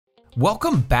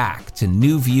Welcome back to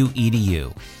New View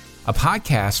EDU, a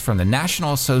podcast from the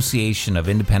National Association of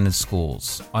Independent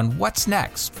Schools on what's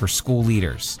next for school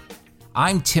leaders.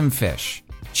 I'm Tim Fish,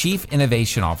 Chief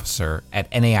Innovation Officer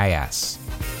at NAIS.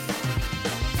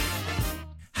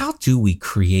 How do we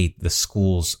create the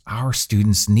schools our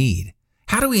students need?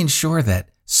 How do we ensure that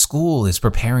school is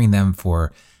preparing them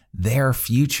for their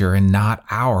future and not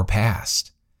our past?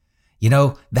 You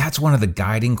know, that's one of the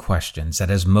guiding questions that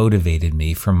has motivated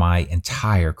me for my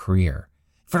entire career.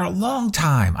 For a long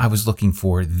time, I was looking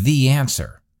for the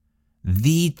answer,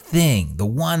 the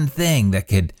one thing that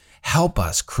could help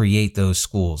us create those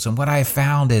schools. And what I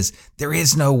found is there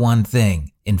is no one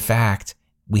thing. In fact,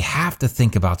 we have to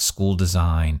think about school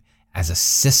design as a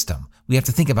system. We have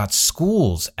to think about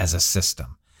schools as a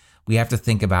system. We have to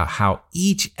think about how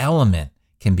each element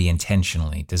can be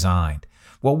intentionally designed.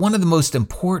 Well, one of the most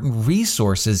important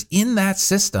resources in that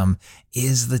system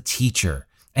is the teacher.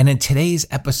 And in today's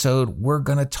episode, we're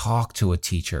going to talk to a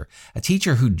teacher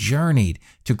who journeyed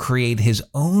to create his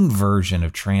own version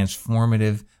of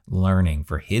transformative learning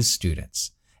for his students,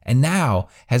 and now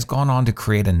has gone on to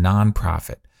create a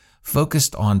nonprofit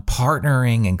focused on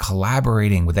partnering and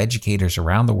collaborating with educators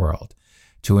around the world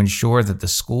to ensure that the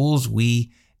schools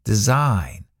we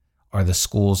design are the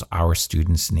schools our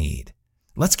students need.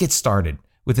 Let's get started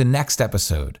with the next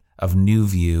episode of New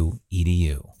View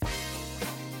EDU.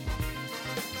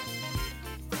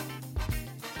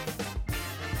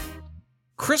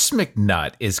 Chris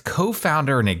McNutt is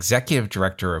co-founder and executive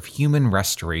director of Human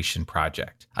Restoration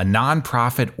Project, a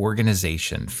nonprofit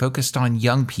organization focused on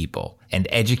young people and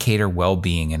educator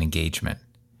well-being and engagement.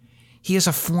 He is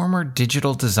a former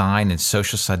digital design and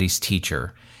social studies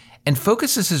teacher and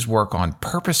focuses his work on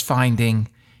purpose finding,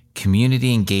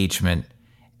 community engagement,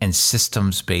 and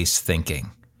systems-based thinking.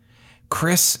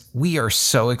 Chris, we are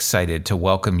so excited to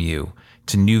welcome you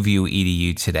to New View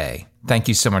EDU today. Thank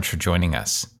you so much for joining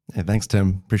us. Hey, thanks,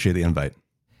 Tim. Appreciate the invite.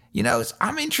 You know,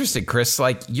 I'm interested, Chris,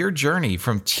 like your journey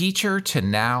from teacher to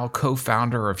now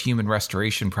co-founder of Human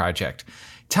Restoration Project.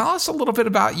 Tell us a little bit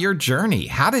about your journey.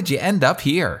 How did you end up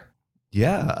here?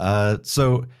 Yeah,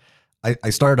 so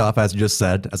I started off, as you just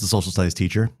said, as a social studies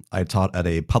teacher. I taught at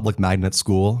a public magnet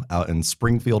school out in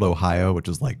Springfield, Ohio, which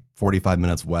is like 45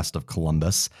 minutes west of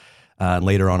Columbus.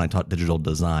 Later on, I taught digital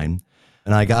design.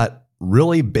 And I got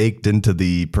really baked into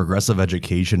the progressive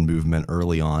education movement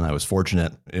early on. I was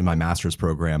fortunate in my master's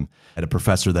program I had a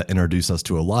professor that introduced us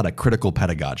to a lot of critical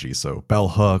pedagogy. So bell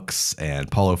hooks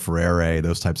and Paulo Freire,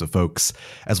 those types of folks,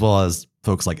 as well as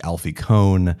folks like Alfie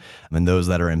Kohn, and those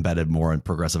that are embedded more in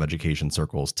progressive education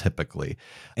circles typically.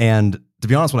 And to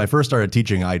be honest, when I first started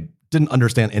teaching, I didn't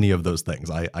understand any of those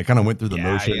things. I kind of went through the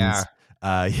motions.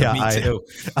 Me too.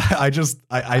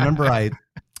 I remember I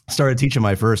started teaching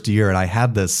my first year and I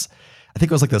had this, I think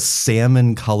it was like this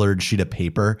salmon colored sheet of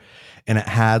paper, and it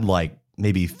had like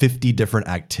maybe 50 different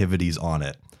activities on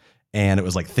it. And it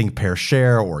was like think, pair,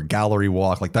 share, or gallery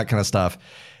walk, like that kind of stuff.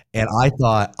 And I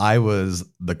thought I was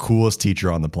the coolest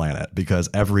teacher on the planet because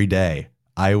every day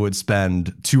I would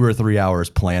spend 2 or 3 hours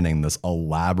planning this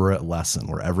elaborate lesson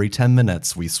where every 10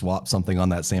 minutes we swapped something on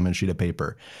that salmon sheet of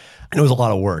paper. And it was a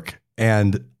lot of work.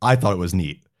 And I thought it was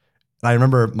neat. And I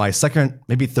remember my second,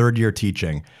 maybe third year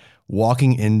teaching,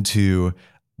 walking into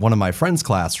one of my friend's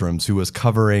classrooms who was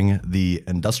covering the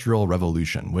Industrial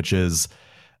Revolution, which is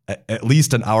at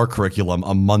least in our curriculum,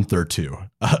 a month or two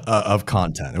of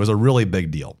content. It was a really big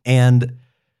deal. And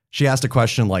she asked a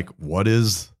question like, what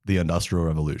is the Industrial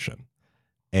Revolution?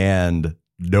 And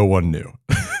no one knew.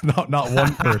 not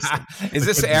one person. Is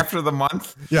this after the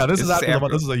month? Yeah, this is after the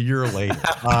month. This is a year later.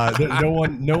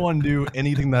 No one knew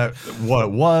anything what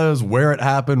it was, where it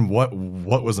happened, what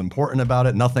was important about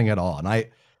it, nothing at all. And I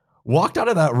walked out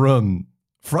of that room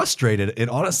frustrated and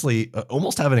honestly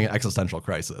almost having an existential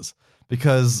crisis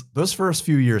because those first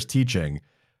few years teaching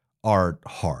are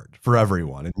hard for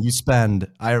everyone. And you spend,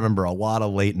 I remember, a lot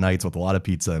of late nights with a lot of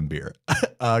pizza and beer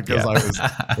because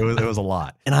it was a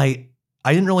lot. And I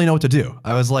didn't really know what to do.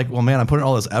 I was like, well, man, I'm putting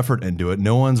all this effort into it.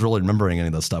 No one's really remembering any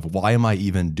of this stuff. Why am I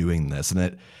even doing this? And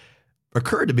it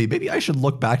occurred to me, maybe I should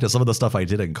look back to some of the stuff I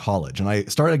did in college. And I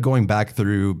started going back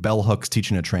through Bell Hook's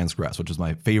Teaching to Transgress, which is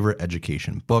my favorite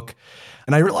education book.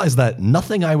 And I realized that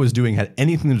nothing I was doing had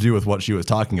anything to do with what she was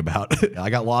talking about. I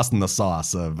got lost in the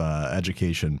sauce of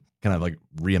education, kind of like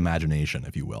reimagination,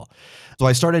 if you will. So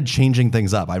I started changing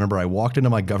things up. I remember I walked into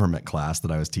my government class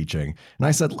that I was teaching, and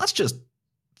I said, let's just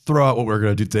throw out what we're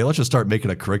going to do today. Let's just start making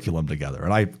a curriculum together.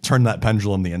 And I turned that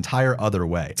pendulum the entire other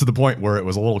way to the point where it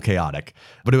was a little chaotic,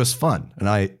 but it was fun. And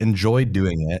I enjoyed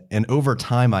doing it. And over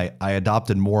time, I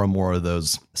adopted more and more of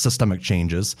those systemic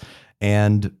changes.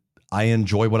 And I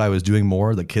enjoy what I was doing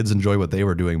more. The kids enjoy what they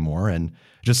were doing more. And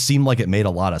it just seemed like it made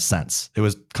a lot of sense. It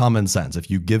was common sense. If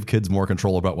you give kids more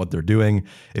control about what they're doing,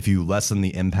 if you lessen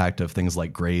the impact of things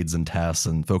like grades and tests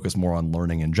and focus more on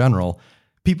learning in general,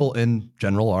 people in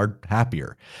general are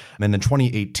happier. And in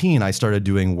 2018, I started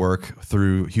doing work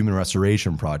through Human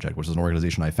Restoration Project, which is an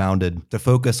organization I founded to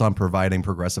focus on providing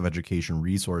progressive education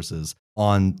resources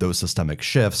on those systemic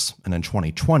shifts. And in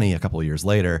 2020, a couple of years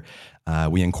later,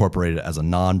 we incorporated it as a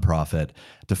nonprofit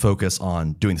to focus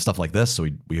on doing stuff like this. So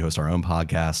we host our own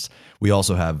podcast. We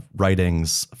also have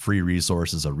writings, free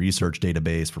resources, a research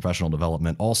database, professional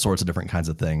development, all sorts of different kinds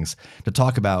of things to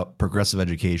talk about progressive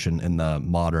education in the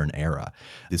modern era.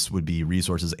 This would be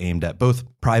resources aimed at both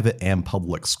private and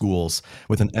public schools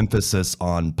with an emphasis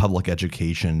on public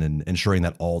education and ensuring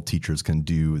that all teachers can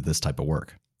do this type of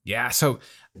work. Yeah, so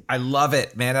I love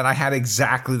it, man. And I had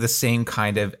exactly the same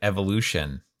kind of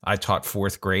evolution. I taught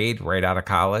fourth grade right out of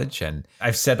college. And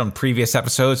I've said on previous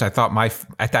episodes, at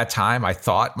that time, I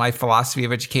thought my philosophy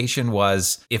of education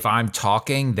was if I'm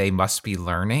talking, they must be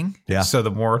learning. Yeah. So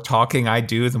the more talking I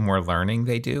do, the more learning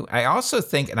they do. I also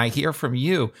think, and I hear from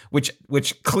you, which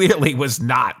clearly was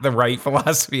not the right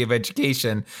philosophy of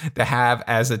education to have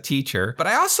as a teacher. But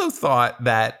I also thought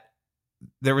that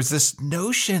there was this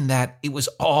notion that it was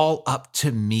all up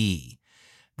to me,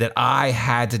 that I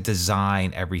had to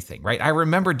design everything, right? I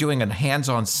remember doing a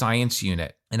hands-on science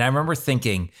unit, and I remember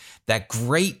thinking that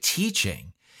great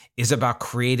teaching is about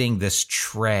creating this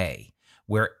tray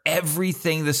where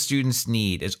everything the students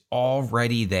need is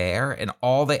already there and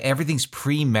everything's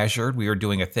pre-measured. We were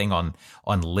doing a thing on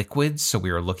liquids, so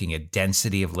we were looking at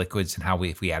density of liquids and how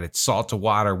if we added salt to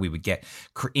water, we would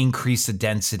increase the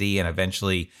density and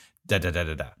eventually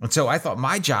And so I thought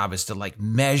my job is to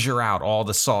measure out all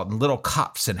the salt in little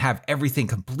cups and have everything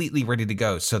completely ready to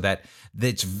go so that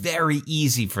it's very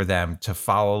easy for them to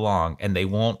follow along and they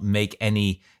won't make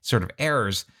any sort of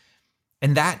errors.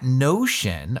 And that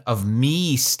notion of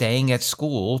me staying at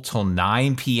school till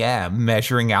 9 p.m.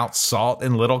 measuring out salt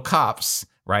in little cups,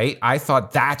 right? I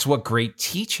thought that's what great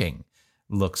teaching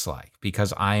looks like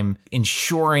because I'm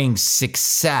ensuring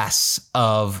success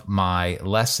of my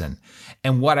lesson.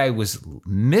 And what I was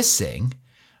missing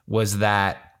was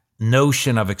that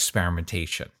notion of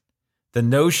experimentation, the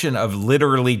notion of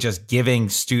literally just giving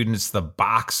students the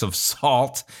box of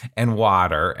salt and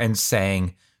water and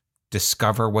saying,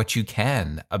 discover what you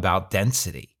can about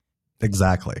density.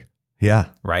 Exactly. Yeah.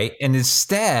 Right. And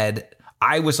instead,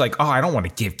 I was like, oh, I don't want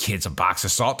to give kids a box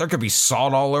of salt. There could be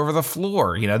salt all over the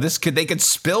floor. They could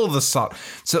spill the salt.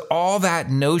 So all that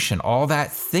notion, all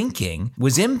that thinking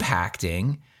was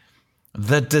impacting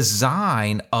the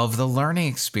design of the learning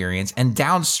experience and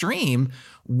downstream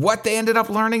what they ended up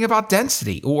learning about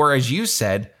density, or as you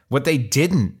said, what they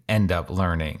didn't end up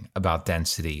learning about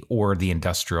density or the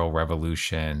Industrial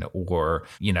Revolution or,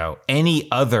 any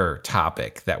other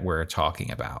topic that we're talking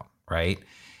about, right?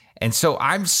 And so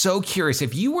I'm so curious,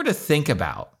 if you were to think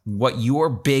about what your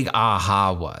big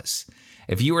aha was,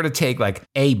 if you were to take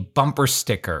a bumper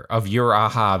sticker of your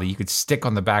aha that you could stick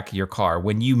on the back of your car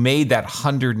when you made that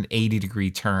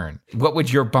 180-degree turn, what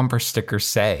would your bumper sticker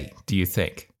say, do you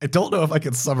think? I don't know if I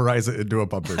could summarize it into a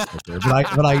bumper sticker,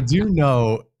 but I do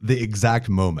know the exact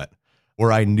moment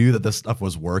where I knew that this stuff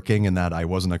was working and that I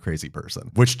wasn't a crazy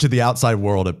person, which to the outside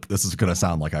world, this is going to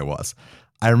sound like I was.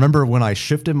 I remember when I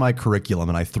shifted my curriculum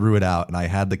and I threw it out and I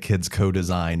had the kids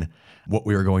co-design what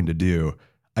we were going to do.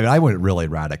 I went really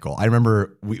radical. I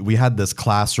remember we had this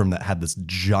classroom that had this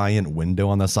giant window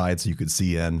on the side so you could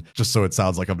see in, just so it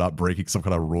sounds like I'm not breaking some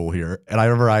kind of rule here. And I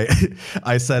remember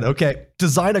I said, okay,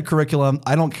 design a curriculum.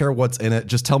 I don't care what's in it.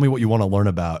 Just tell me what you want to learn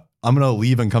about. I'm going to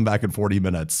leave and come back in 40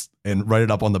 minutes and write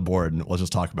it up on the board and let's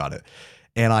just talk about it.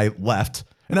 And I left.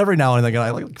 And every now and then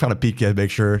I kind of peek in, make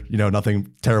sure,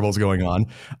 nothing terrible is going on.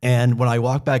 And when I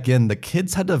walked back in, the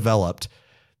kids had developed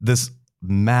this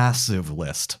massive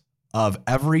list of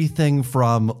everything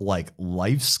from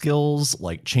life skills,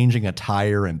 like changing a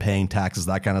tire and paying taxes,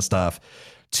 that kind of stuff,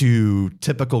 to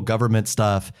typical government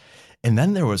stuff. And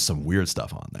then there was some weird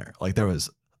stuff on there. There was,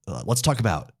 let's talk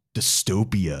about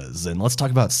dystopias and let's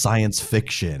talk about science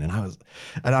fiction. And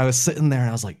I was sitting there and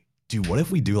I was like, dude, what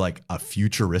if we do a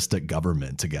futuristic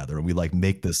government together and we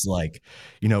make this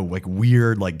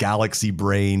weird galaxy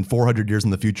brain 400 years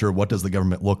in the future? What does the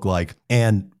government look like?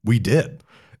 And we did.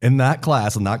 In that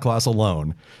class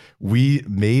alone, we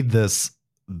made this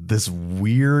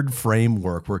weird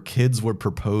framework where kids would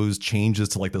propose changes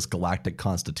to this galactic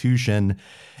constitution.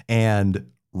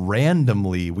 And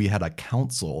randomly we had a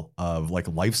council of like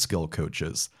life skill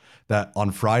coaches that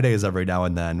on Fridays every now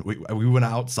and then we went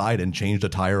outside and changed a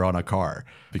tire on a car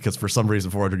because for some reason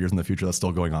 400 years in the future that's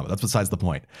still going on, but that's besides the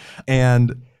point.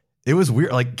 And it was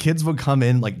weird. Like kids would come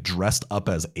in like dressed up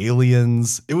as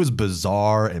aliens. It was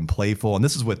bizarre and playful. And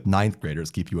this is with ninth graders,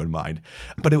 keep you in mind.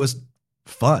 But it was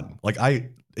fun. Like I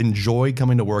enjoyed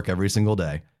coming to work every single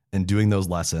day and doing those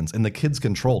lessons. And the kids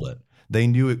controlled it. They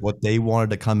knew what they wanted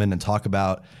to come in and talk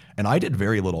about. And I did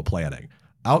very little planning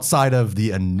outside of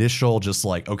the initial just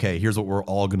like, okay, here's what we're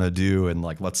all going to do. And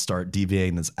like, let's start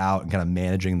deviating this out and kind of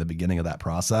managing the beginning of that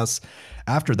process.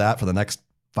 After that, for the next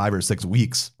 5 or 6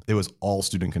 weeks, it was all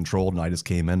student controlled, and I just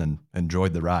came in and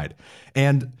enjoyed the ride.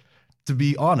 And to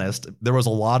be honest, there was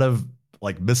a lot of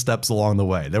like missteps along the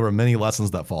way. There were many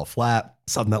lessons that fall flat,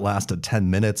 some that lasted 10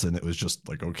 minutes, and it was just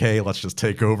like, okay, let's just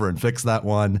take over and fix that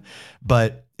one.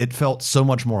 But it felt so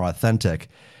much more authentic.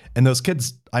 And those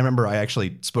kids, I remember I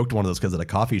actually spoke to one of those kids at a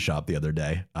coffee shop the other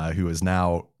day who is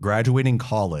now graduating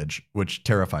college, which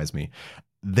terrifies me.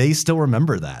 They still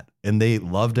remember that and they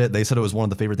loved it. They said it was one of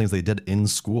the favorite things they did in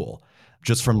school,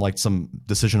 just from like some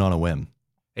decision on a whim.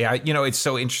 Yeah, it's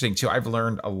so interesting too. I've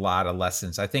learned a lot of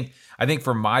lessons. I think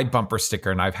for my bumper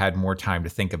sticker, and I've had more time to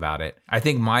think about it, I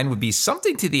think mine would be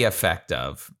something to the effect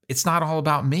of, it's not all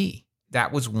about me.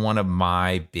 That was one of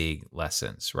my big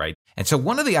lessons, right? And so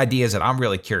one of the ideas that I'm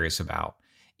really curious about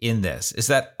in this is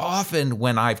that often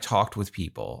when I've talked with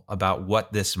people about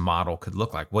what this model could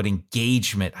look like, what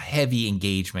engagement, heavy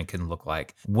engagement can look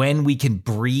like, when we can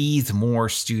breathe more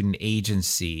student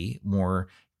agency, more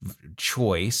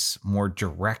choice, more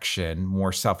direction,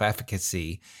 more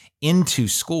self-efficacy into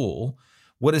school,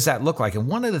 what does that look like? And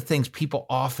one of the things people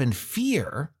often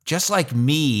fear, just like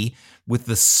me with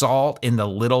the salt in the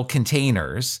little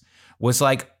containers, was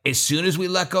like, as soon as we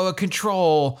let go of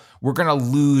control, we're going to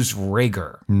lose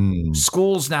rigor.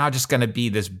 School's now just going to be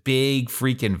this big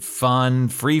freaking fun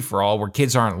free-for-all where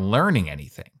kids aren't learning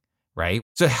anything, right?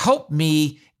 So help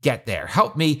me get there.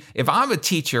 Help me. If I'm a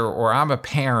teacher or I'm a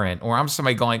parent or I'm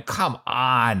somebody going, come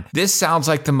on, this sounds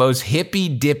like the most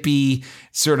hippy-dippy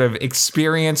sort of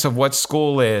experience of what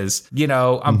school is.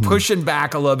 I'm pushing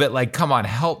back a little bit like, come on,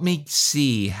 help me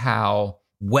see how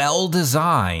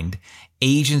well-designed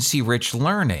agency-rich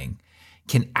learning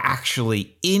can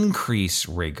actually increase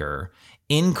rigor,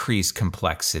 increase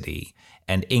complexity,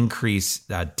 and increase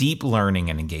deep learning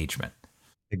and engagement.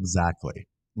 Exactly.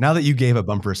 Now that you gave a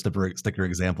bumper sticker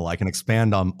example, I can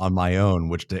expand on my own,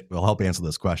 which will help answer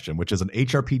this question, which is an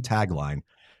HRP tagline,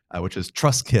 which is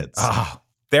trust kids. Oh,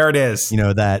 there it is.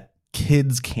 That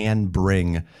kids can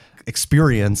bring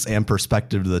experience and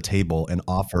perspective to the table and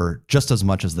offer just as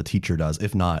much as the teacher does,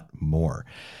 if not more.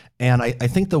 And I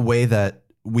think the way that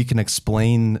we can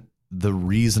explain the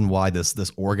reason why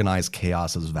this organized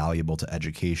chaos is valuable to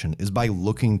education is by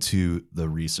looking to the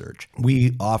research.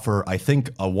 We offer, I think,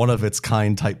 a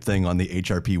one-of-its-kind type thing on the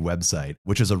HRP website,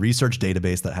 which is a research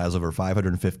database that has over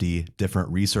 550 different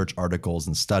research articles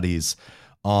and studies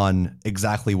on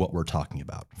exactly what we're talking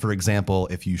about. For example,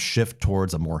 if you shift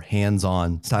towards a more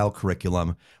hands-on style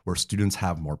curriculum where students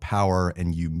have more power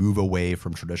and you move away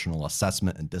from traditional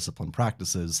assessment and discipline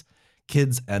practices,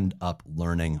 kids end up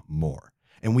learning more.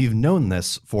 And we've known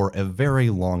this for a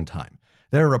very long time.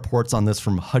 There are reports on this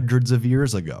from hundreds of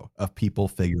years ago of people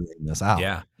figuring this out.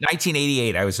 Yeah.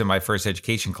 1988, I was in my first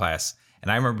education class,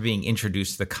 and I remember being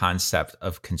introduced to the concept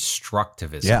of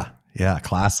constructivism. Yeah,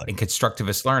 classic. And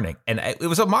constructivist learning. And it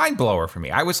was a mind blower for me.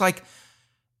 I was like,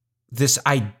 this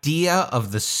idea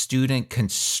of the student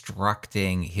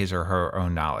constructing his or her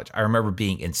own knowledge. I remember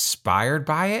being inspired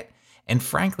by it and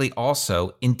frankly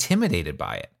also intimidated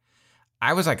by it.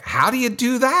 I was like, how do you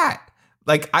do that?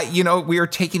 Like, we were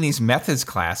taking these methods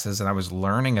classes and I was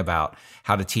learning about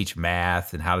how to teach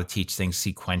math and how to teach things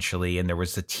sequentially. And there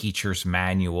was the teacher's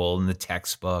manual and the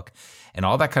textbook and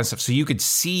all that kind of stuff. So you could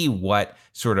see what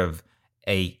sort of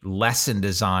a lesson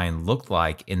design looked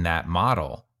like in that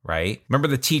model, right? Remember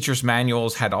the teacher's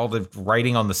manuals had all the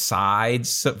writing on the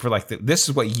sides for like, this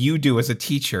is what you do as a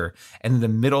teacher. And in the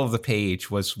middle of the page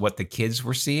was what the kids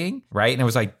were seeing, right? And it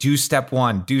was like, do step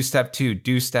 1, do step 2,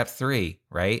 do step 3,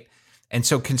 right? And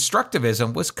so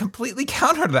constructivism was completely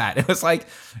counter to that. It was like,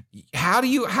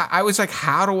 I was like,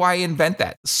 how do I invent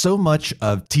that? So much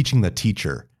of teaching the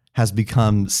teacher has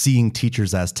become seeing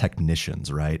teachers as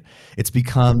technicians, right? It's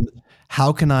become,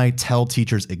 How can I tell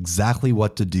teachers exactly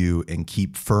what to do and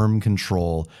keep firm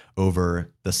control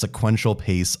over the sequential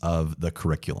pace of the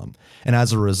curriculum? And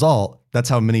as a result, that's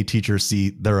how many teachers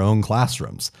see their own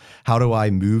classrooms. How do I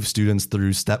move students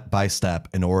through step by step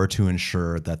in order to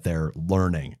ensure that they're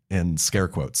learning, in scare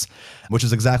quotes, which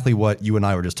is exactly what you and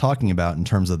I were just talking about in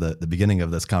terms of the beginning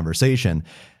of this conversation.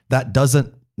 That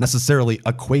doesn't necessarily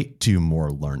equate to more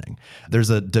learning.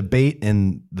 There's a debate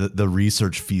in the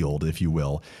research field, if you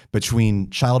will,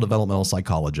 between child developmental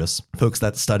psychologists, folks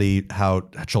that study how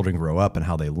children grow up and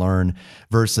how they learn,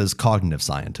 versus cognitive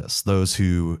scientists, those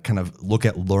who kind of look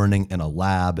at learning in a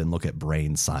lab and look at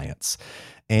brain science.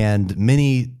 And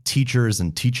many teachers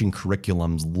and teaching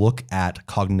curriculums look at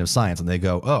cognitive science and they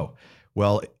go, oh,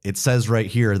 well, it says right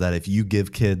here that if you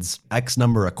give kids X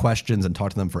number of questions and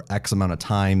talk to them for X amount of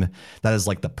time, that is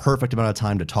like the perfect amount of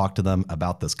time to talk to them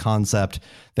about this concept.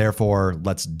 Therefore,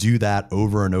 let's do that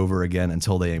over and over again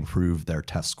until they improve their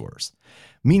test scores.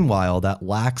 Meanwhile, that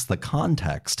lacks the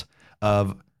context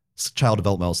of child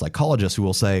developmental psychologists who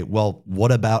will say, well,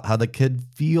 what about how the kid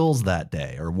feels that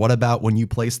day? Or what about when you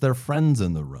place their friends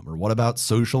in the room? Or what about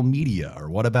social media? Or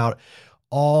what about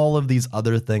all of these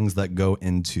other things that go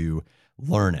into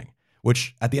learning,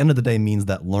 which at the end of the day means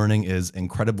that learning is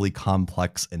incredibly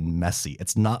complex and messy.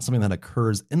 It's not something that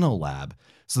occurs in a lab.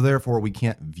 So therefore, we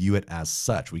can't view it as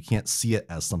such. We can't see it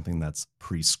as something that's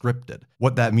pre-scripted.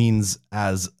 What that means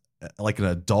as like an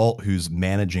adult who's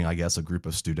managing, I guess, a group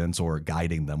of students, or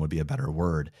guiding them would be a better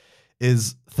word,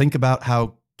 is think about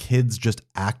how kids just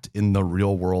act in the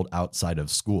real world outside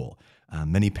of school.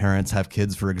 Many parents have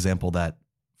kids, for example,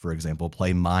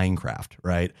 play Minecraft,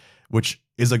 right? Which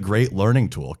is a great learning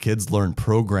tool. Kids learn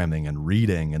programming and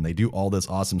reading, and they do all this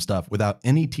awesome stuff without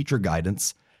any teacher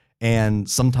guidance. And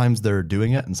sometimes they're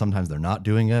doing it and sometimes they're not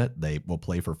doing it. They will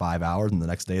play for 5 hours and the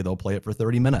next day they'll play it for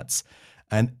 30 minutes.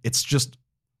 And it's just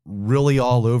really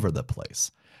all over the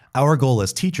place. Our goal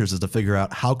as teachers is to figure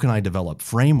out, how can I develop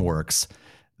frameworks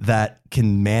that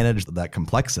can manage that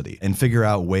complexity and figure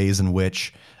out ways in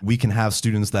which we can have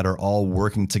students that are all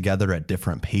working together at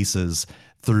different paces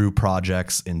through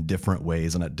projects in different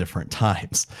ways and at different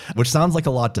times, which sounds like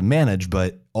a lot to manage,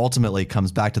 but ultimately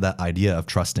comes back to that idea of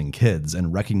trusting kids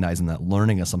and recognizing that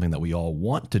learning is something that we all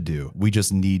want to do. We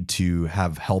just need to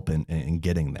have help in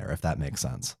getting there, if that makes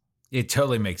sense. It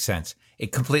totally makes sense.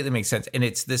 It completely makes sense. And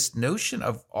it's this notion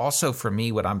of, also for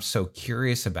me, what I'm so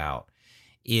curious about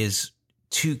is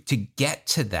to get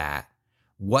to that,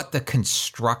 what the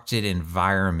constructed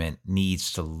environment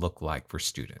needs to look like for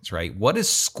students, right? What does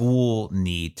school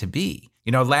need to be?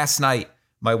 You know, last night,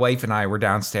 my wife and I were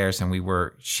downstairs and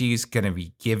she's going to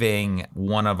be giving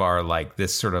one of our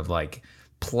this sort of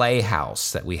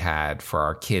playhouse that we had for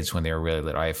our kids when they were really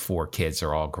little. I have 4 kids,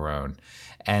 they're all grown.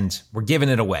 And we're giving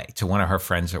it away to one of her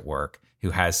friends at work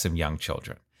who has some young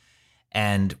children.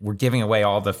 And we're giving away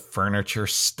all the furniture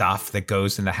stuff that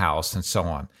goes in the house and so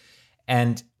on.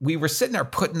 And we were sitting there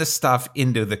putting the stuff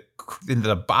into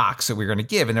the box that we were going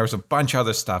to give. And there was a bunch of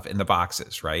other stuff in the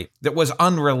boxes, right, that was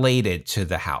unrelated to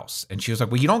the house. And she was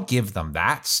like, well, you don't give them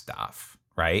that stuff,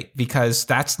 right? Because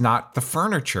that's not the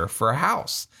furniture for a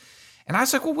house. And I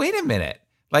was like, well, wait a minute.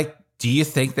 Do you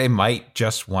think they might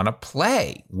just want to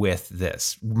play with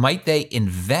this? Might they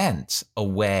invent a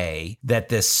way that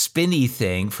this spinny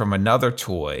thing from another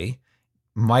toy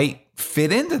might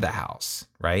fit into the house,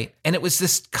 right? And it was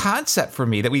this concept for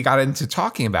me that we got into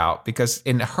talking about, because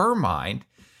in her mind,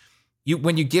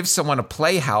 when you give someone a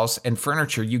playhouse and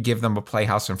furniture, you give them a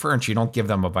playhouse and furniture. You don't give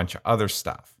them a bunch of other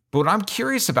stuff. But what I'm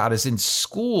curious about is in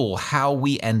school, how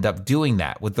we end up doing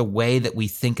that with the way that we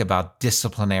think about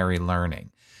disciplinary learning,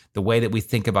 the way that we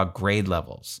think about grade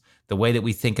levels, the way that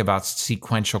we think about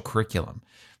sequential curriculum,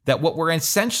 that what we're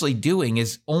essentially doing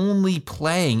is only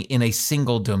playing in a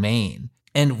single domain.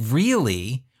 And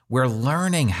really, where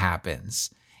learning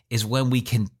happens is when we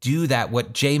can do that,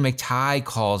 what Jay McNutt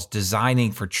calls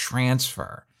designing for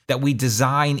transfer, that we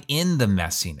design in the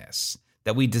messiness,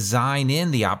 that we design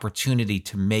in the opportunity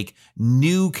to make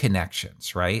new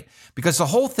connections, right? Because the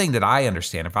whole thing that I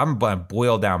understand, if I'm going to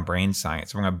boil down brain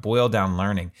science, if I'm going to boil down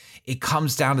learning, it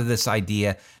comes down to this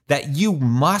idea that you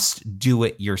must do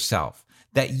it yourself,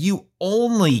 that you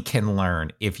only can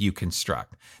learn if you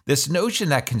construct. This notion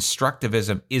that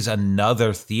constructivism is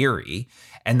another theory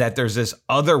and that there's this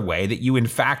other way that you in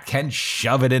fact can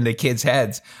shove it into kids'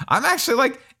 heads. I'm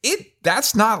actually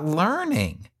that's not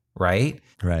learning, right?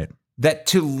 Right. That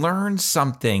to learn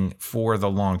something for the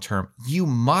long term, you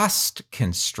must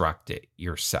construct it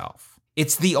yourself.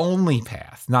 It's the only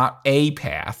path, not a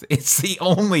path. It's the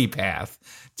only path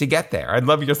to get there. I'd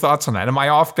love your thoughts on that. Am I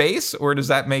off base, or does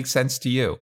that make sense to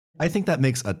you? I think that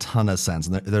makes a ton of sense.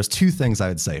 And there's two things I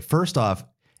would say. First off,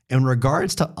 in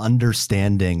regards to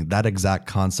understanding that exact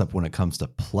concept when it comes to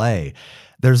play,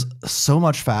 there's so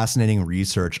much fascinating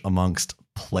research amongst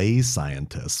play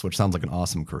scientists, which sounds like an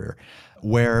awesome career,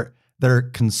 where they're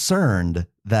concerned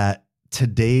that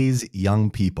today's young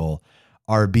people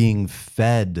are being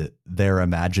fed their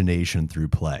imagination through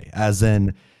play, as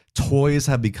in toys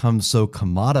have become so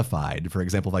commodified. For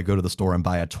example, if I go to the store and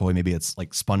buy a toy, maybe it's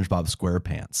like SpongeBob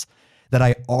SquarePants, that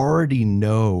I already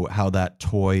know how that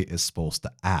toy is supposed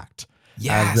to act.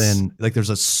 Yes. As in, like, there's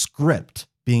a script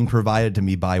being provided to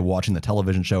me by watching the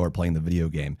television show or playing the video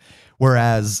game.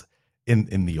 Whereas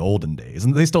in the olden days,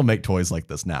 and they still make toys like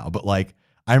this now, but like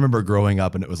I remember growing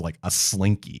up and it was like a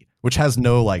Slinky, which has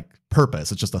no like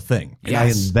purpose. It's just a thing. And I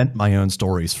invent my own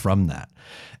stories from that.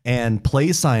 And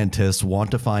play scientists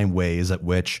want to find ways at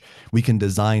which we can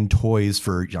design toys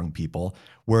for young people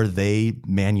where they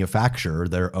manufacture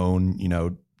their own,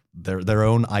 their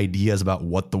own ideas about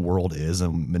what the world is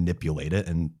and manipulate it,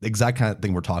 and the exact kind of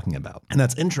thing we're talking about. And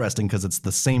that's interesting because it's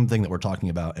the same thing that we're talking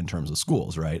about in terms of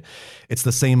schools, right? It's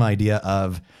the same idea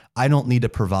of, I don't need to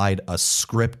provide a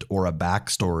script or a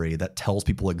backstory that tells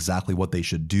people exactly what they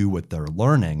should do with their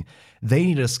learning. They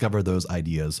need to discover those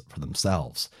ideas for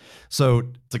themselves. So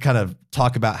to kind of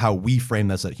talk about how we frame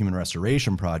this at Human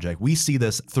Restoration Project, we see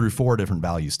this through 4 different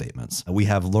value statements. We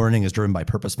have learning is driven by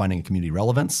purpose, finding, and community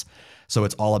relevance. So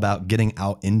it's all about getting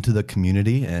out into the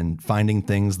community and finding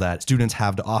things that students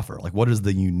have to offer. Like, what is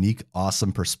the unique,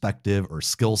 awesome perspective or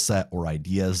skill set or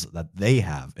ideas that they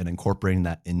have, and incorporating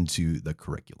that into the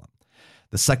curriculum.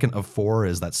 The second of 4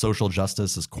 is that social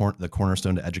justice is the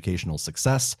cornerstone to educational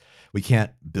success. We can't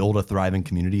build a thriving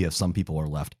community if some people are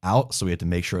left out. So we have to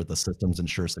make sure that the systems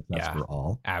ensure success for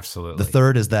all. Absolutely. The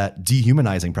third is that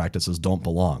dehumanizing practices don't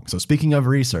belong. So speaking of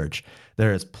research,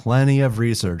 there is plenty of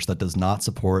research that does not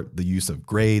support the use of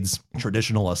grades,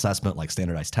 traditional assessment like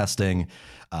standardized testing,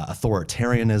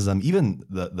 authoritarianism, even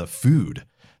the food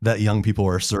that young people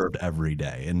are served every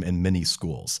day in many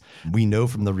schools. We know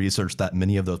from the research that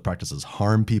many of those practices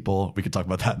harm people. We could talk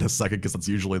about that in a second because it's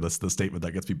usually the statement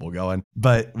that gets people going.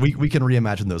 But we can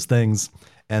reimagine those things.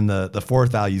 And the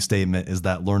fourth value statement is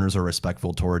that learners are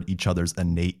respectful toward each other's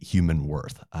innate human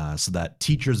worth. So that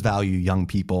teachers value young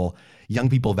people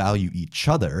value each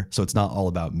other. So it's not all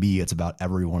about me, it's about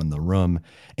everyone in the room.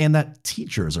 And that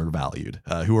teachers are valued,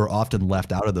 who are often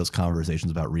left out of those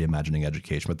conversations about reimagining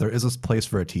education. But there is a place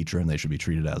for a teacher and they should be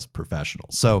treated as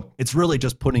professionals. So it's really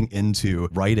just putting into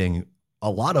writing a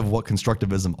lot of what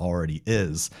constructivism already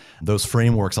is. Those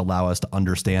frameworks allow us to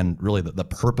understand really the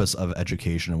purpose of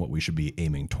education and what we should be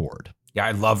aiming toward. Yeah,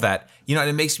 I love that. And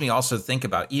it makes me also think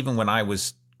about, even when I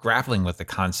was grappling with the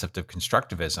concept of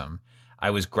constructivism, I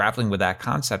was grappling with that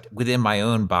concept within my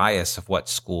own bias of what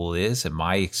school is and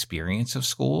my experience of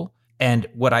school. And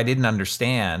what I didn't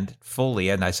understand fully,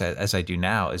 and as I do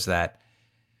now, is that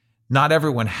not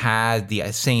everyone had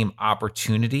the same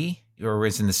opportunity or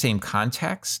was in the same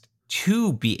context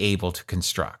to be able to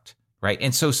construct, right?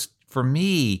 And so for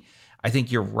me, I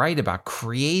think you're right about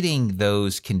creating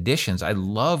those conditions. I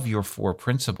love your 4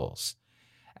 principles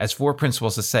as 4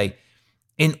 principles to say,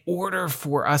 in order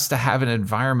for us to have an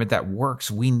environment that works,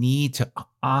 we need to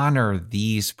honor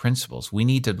these principles. We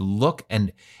need to look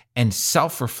and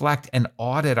self-reflect and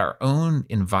audit our own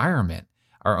environment,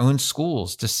 our own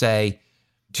schools, to say,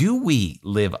 do we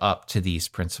live up to these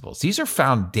principles? These are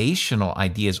foundational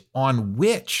ideas on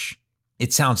which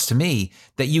it sounds to me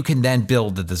that you can then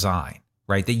build the design,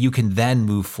 right? That you can then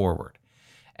move forward.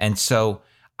 And so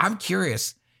I'm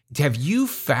curious, have you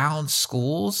found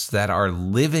schools that are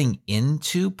living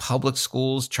into public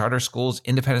schools, charter schools,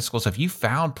 independent schools? Have you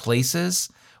found places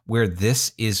where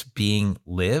this is being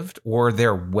lived, or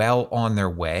they're well on their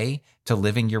way to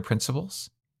living your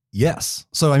principles? Yes.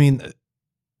 So, I mean,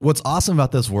 what's awesome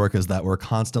about this work is that we're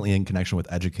constantly in connection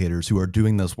with educators who are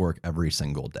doing this work every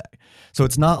single day. So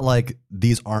it's not like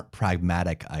these aren't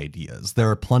pragmatic ideas. There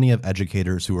are plenty of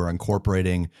educators who are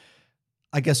incorporating,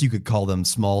 I guess you could call them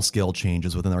small scale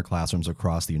changes within their classrooms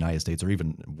across the United States or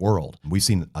even world. We've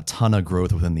seen a ton of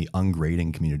growth within the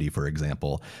ungrading community, for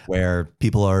example, where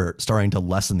people are starting to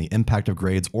lessen the impact of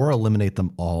grades or eliminate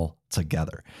them all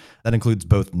together. That includes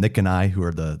both Nick and I, who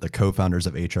are the co-founders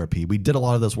of HRP. We did a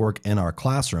lot of this work in our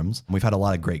classrooms. We've had a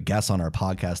lot of great guests on our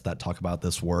podcast that talk about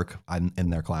this work in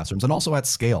their classrooms and also at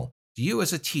scale. You,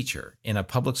 as a teacher in a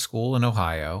public school in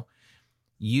Ohio,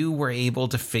 you were able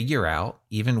to figure out,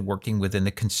 even working within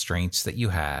the constraints that you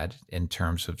had in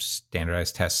terms of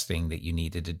standardized testing that you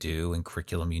needed to do and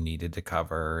curriculum you needed to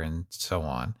cover and so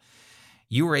on,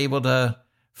 you were able to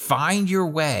Find your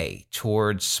way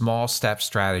towards small step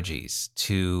strategies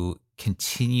to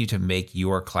continue to make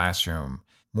your classroom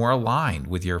more aligned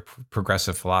with your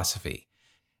progressive philosophy.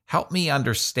 Help me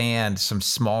understand some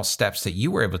small steps that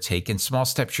you were able to take and small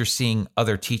steps you're seeing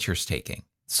other teachers taking.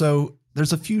 So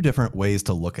there's a few different ways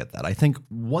to look at that. I think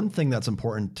one thing that's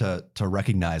important to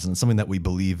recognize, and something that we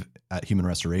believe at Human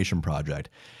Restoration Project,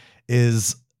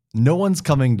 is no one's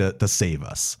coming to save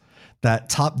us. That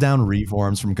top-down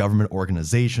reforms from government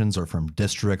organizations or from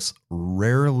districts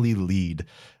rarely lead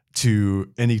to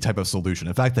any type of solution.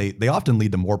 In fact, they often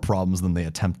lead to more problems than they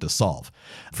attempt to solve.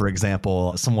 For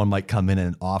example, someone might come in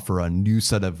and offer a new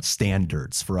set of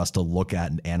standards for us to look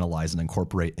at and analyze and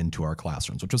incorporate into our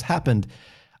classrooms, which has happened.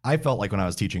 I felt like when I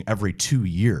was teaching, every 2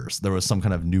 years, there was some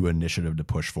kind of new initiative to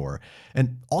push for.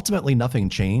 And ultimately, nothing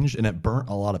changed, and it burnt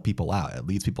a lot of people out. It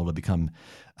leads people to become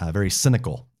very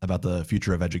cynical about the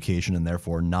future of education and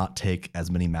therefore not take as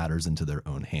many matters into their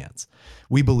own hands.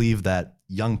 We believe that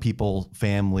young people,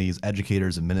 families,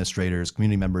 educators, administrators,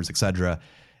 community members, etc.,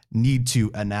 need to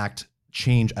enact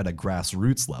change at a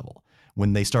grassroots level.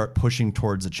 When they start pushing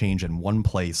towards a change in one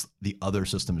place, the other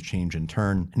systems change in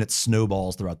turn, and it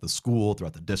snowballs throughout the school,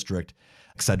 throughout the district,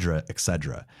 et cetera, et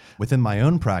cetera. Within my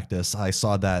own practice, I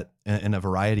saw that in a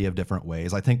variety of different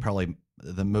ways. I think probably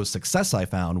the most success I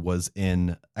found was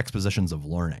in expositions of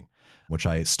learning, which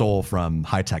I stole from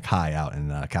High Tech High out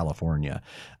in California.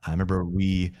 I remember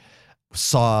we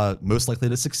saw Most Likely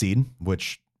to Succeed,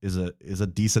 which is a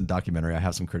decent documentary. I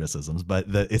have some criticisms, but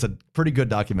it's a pretty good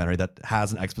documentary that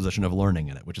has an exposition of learning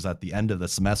in it, which is at the end of the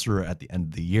semester, at the end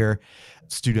of the year.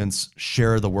 Students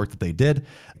share the work that they did.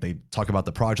 They talk about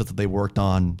the projects that they worked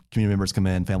on. Community members come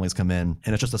in, families come in,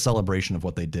 and it's just a celebration of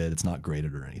what they did. It's not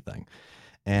graded or anything.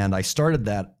 And I started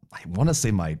that, I want to say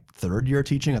my third year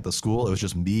teaching at the school. It was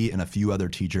just me and a few other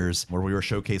teachers where we were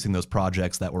showcasing those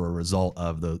projects that were a result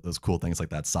of those cool things like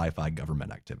that sci-fi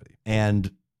government activity.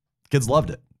 And kids loved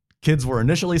it. Kids were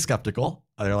initially skeptical.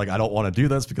 They're like, I don't want to do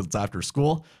this because it's after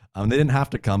school. They didn't have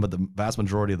to come, but the vast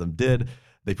majority of them did.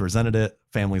 They presented it.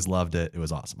 Families loved it. It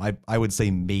was awesome. I would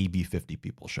say maybe 50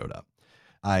 people showed up.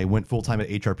 I went full-time at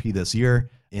HRP this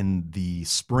year. In the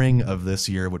spring of this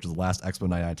year, which is the last expo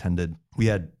night I attended, we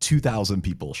had 2,000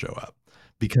 people show up.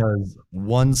 Because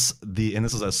and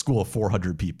this is a school of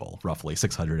 400 people, roughly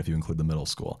 600 if you include the middle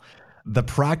school. The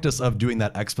practice of doing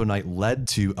that expo night led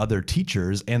to other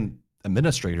teachers and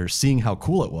administrators seeing how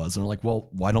cool it was. And they're like, well,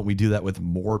 why don't we do that with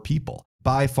more people?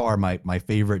 By far, my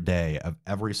favorite day of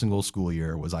every single school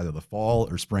year was either the fall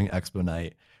or spring expo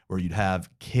night, where you'd have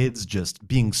kids just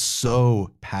being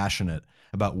so passionate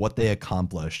about what they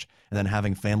accomplished, and then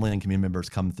having family and community members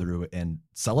come through and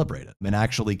celebrate it and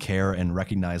actually care and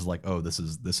recognize like, oh, this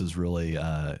is really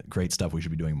great stuff. We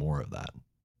should be doing more of that.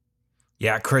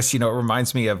 Yeah, Chris, it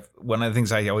reminds me of one of the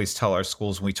things I always tell our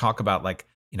schools when we talk about like,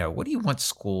 what do you want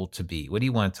school to be? What do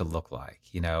you want it to look like?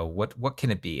 What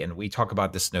can it be? And we talk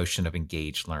about this notion of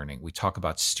engaged learning. We talk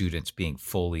about students being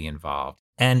fully involved.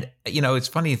 And, it's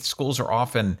funny, schools are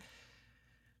often,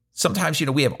 sometimes,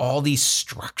 we have all these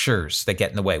structures that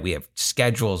get in the way. We have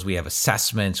schedules, we have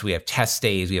assessments, we have test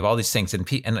days, we have all these things. And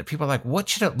people are like, what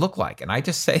should it look like? And I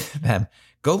just say to them,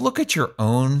 go look at your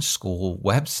own school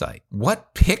website.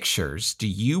 What pictures do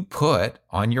you put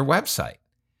on your website?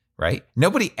 Right?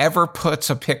 Nobody ever puts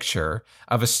a picture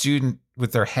of a student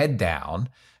with their head down,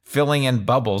 filling in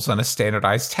bubbles on a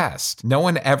standardized test. No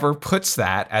one ever puts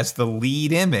that as the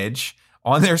lead image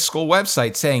on their school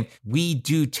website saying, we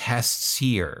do tests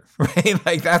here, right?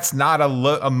 Like that's not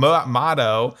a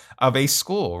motto of a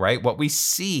school, right? What we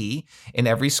see in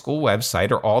every school website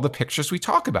are all the pictures we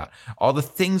talk about, all the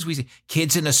things we see,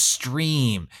 kids in a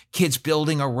stream, kids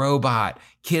building a robot,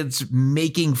 kids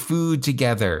making food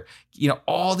together,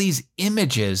 all these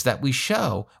images that we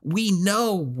show, we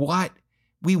know what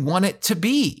we want it to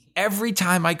be. Every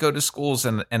time I go to schools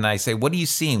and I say, what are you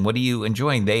seeing? What are you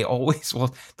enjoying? They always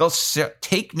they'll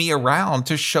take me around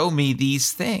to show me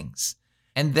these things.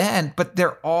 But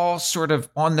they're all sort of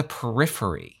on the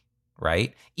periphery,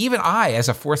 right? Even I, as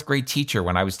a fourth grade teacher,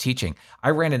 when I was teaching, I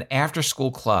ran an after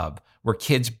school club where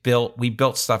we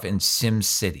built stuff in Sim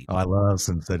City. Oh, I love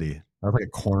Sim City. That was like a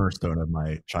cornerstone of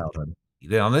my childhood.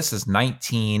 This is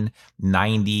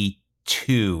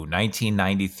 1992,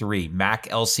 1993, Mac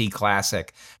LC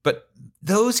Classic. But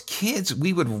those kids,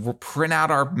 we would print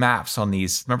out our maps on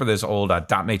these. Remember those old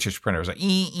dot matrix printers? Like,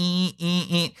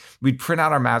 We'd print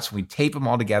out our maps, we'd tape them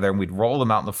all together, and we'd roll them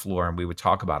out on the floor, and we would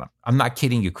talk about them. I'm not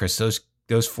kidding you, Chris.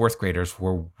 Those fourth graders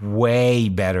were way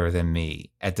better than me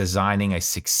at designing a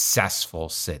successful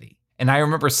city. And I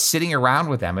remember sitting around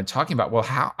with them and talking about, well,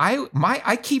 how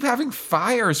I keep having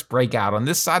fires break out on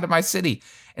this side of my city.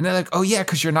 And they're like, oh yeah,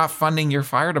 because you're not funding your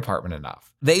fire department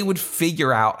enough. They would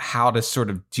figure out how to sort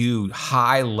of do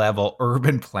high level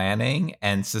urban planning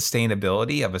and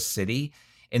sustainability of a city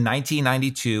in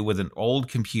 1992 with an old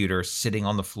computer sitting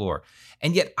on the floor.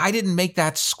 And yet I didn't make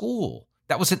that school.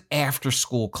 That was an after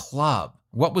school club.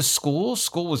 What was school?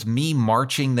 School was me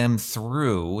marching them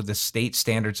through the state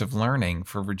standards of learning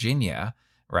for Virginia,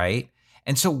 right?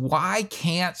 And so why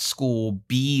can't school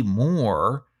be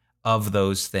more of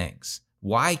those things?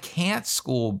 Why can't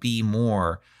school be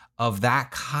more of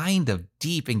that kind of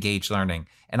deep engaged learning?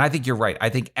 And I think you're right. I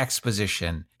think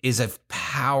exposition is a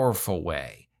powerful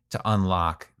way to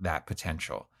unlock that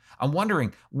potential. I'm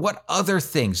wondering, what other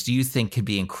things do you think could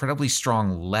be incredibly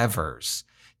strong levers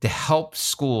to help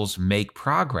schools make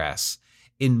progress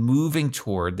in moving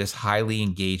toward this highly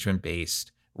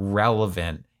engagement-based,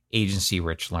 relevant,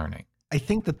 agency-rich learning? I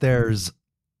think that there's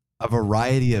a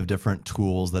variety of different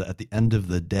tools that at the end of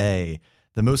the day,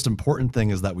 the most important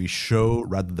thing is that we show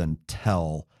rather than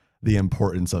tell the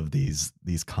importance of these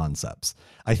concepts.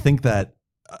 I think that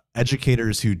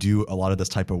educators who do a lot of this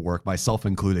type of work, myself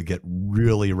included, get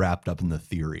really wrapped up in the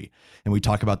theory. And we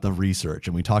talk about the research,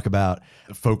 and we talk about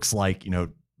folks like,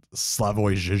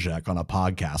 Slavoj Žižek on a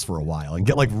podcast for a while and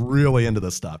get like really into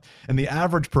this stuff. And the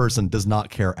average person does not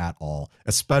care at all,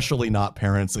 especially not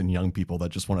parents and young people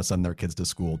that just want to send their kids to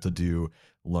school to do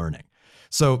learning.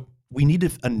 So we need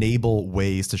to enable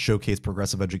ways to showcase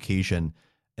progressive education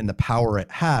and the power it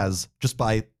has just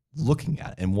by looking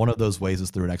at it. And one of those ways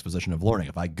is through an exposition of learning.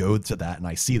 If I go to that and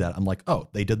I see that, I'm like, oh,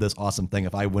 they did this awesome thing.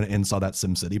 If I went and saw that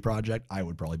SimCity project, I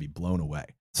would probably be blown away.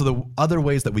 So the other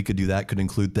ways that we could do that could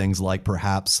include things like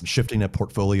perhaps shifting a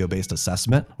portfolio-based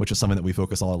assessment, which is something that we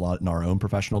focus on a lot in our own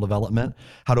professional development.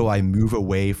 How do I move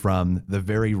away from the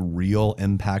very real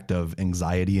impact of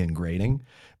anxiety and grading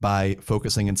by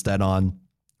focusing instead on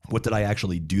what did I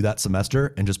actually do that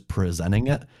semester and just presenting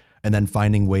it, and then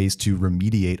finding ways to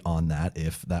remediate on that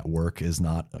if that work is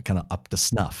not kind of up to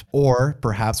snuff. Or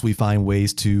perhaps we find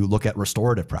ways to look at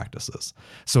restorative practices.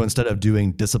 So instead of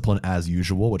doing discipline as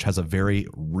usual, which has a very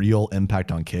real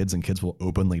impact on kids, and kids will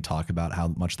openly talk about how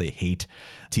much they hate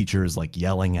teachers like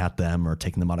yelling at them or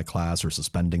taking them out of class or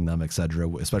suspending them, et cetera,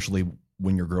 especially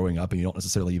when you're growing up and you don't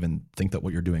necessarily even think that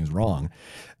what you're doing is wrong.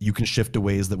 You can shift to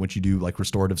ways that what you do, like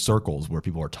restorative circles where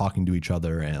people are talking to each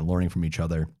other and learning from each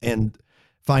other, and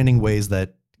finding ways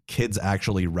that kids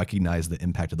actually recognize the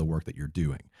impact of the work that you're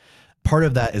doing. Part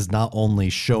of that is not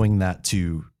only showing that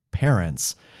to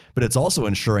parents, but it's also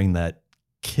ensuring that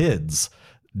kids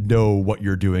know what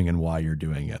you're doing and why you're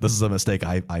doing it. This is a mistake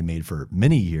I made for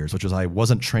many years, which is I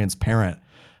wasn't transparent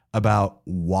about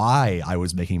why I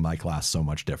was making my class so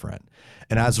much different.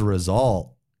 And as a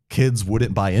result, kids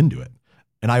wouldn't buy into it.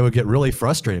 And I would get really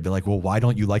frustrated, be like, well, why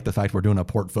don't you like the fact we're doing a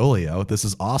portfolio? This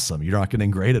is awesome. You're not getting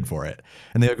graded for it.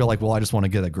 And they would go like, well, I just want to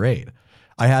get a grade.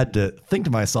 I had to think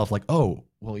to myself like, oh,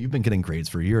 well, you've been getting grades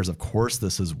for years. Of course,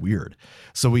 this is weird.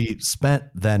 So we spent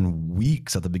then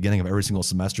weeks at the beginning of every single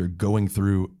semester going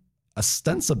through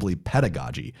ostensibly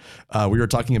pedagogy. We were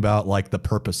talking about like the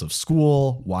purpose of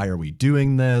school. Why are we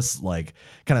doing this? Like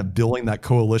kind of building that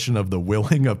coalition of the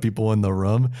willing of people in the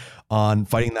room on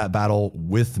fighting that battle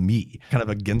with me, kind of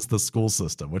against the school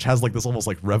system, which has like this almost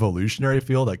like revolutionary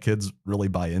feel that kids really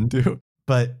buy into.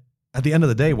 But at the end of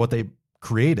the day, what they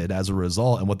created as a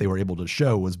result and what they were able to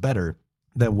show was better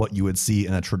than what you would see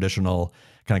in a traditional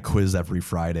kind of quiz every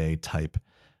Friday type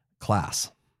class.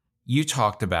 You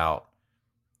talked about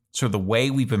so the way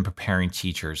we've been preparing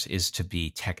teachers is to be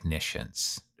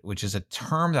technicians, which is a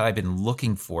term that I've been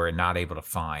looking for and not able to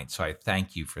find. So I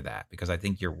thank you for that, because I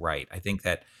think you're right. I think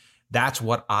that that's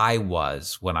what I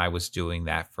was when I was doing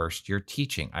that first year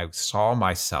teaching. I saw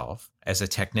myself as a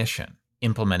technician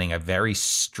implementing a very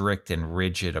strict and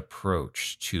rigid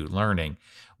approach to learning,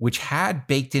 which had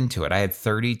baked into it. I had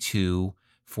 32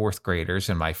 fourth graders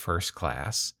in my first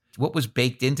class. What was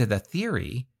baked into the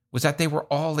theory was that they were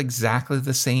all exactly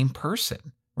the same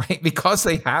person, right? Because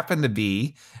they happened to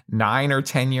be 9 or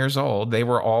 10 years old, they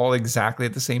were all exactly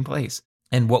at the same place.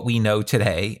 And what we know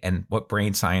today, and what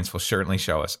brain science will certainly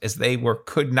show us, is they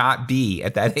could not be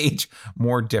at that age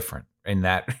more different. In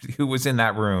that, who was in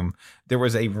that room, there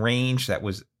was a range that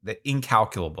was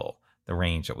incalculable, the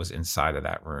range that was inside of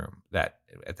that room that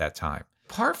at that time.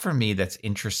 Part for me that's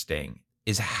interesting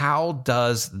is how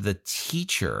does the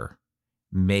teacher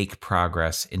make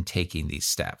progress in taking these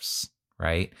steps,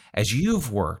 right? As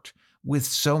you've worked with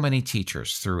so many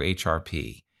teachers through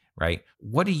HRP, right?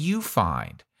 What do you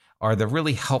find are the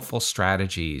really helpful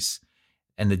strategies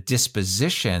and the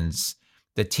dispositions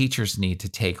that teachers need to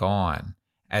take on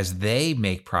as they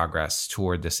make progress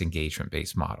toward this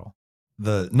engagement-based model?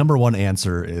 The number one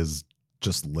answer is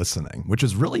just listening, which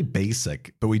is really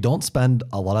basic, but we don't spend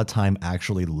a lot of time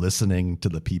actually listening to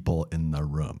the people in the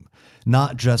room,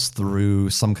 not just through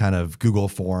some kind of Google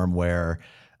form where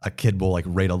a kid will like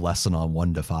rate a lesson on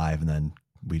 1 to 5, and then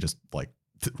we just like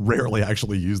rarely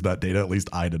actually use that data. At least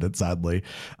I did it, sadly.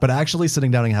 But actually sitting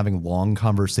down and having long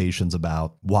conversations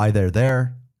about why they're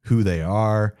there, who they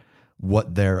are,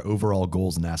 what their overall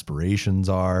goals and aspirations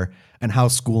are, and how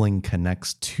schooling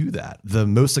connects to that. The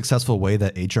most successful way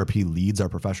that HRP leads our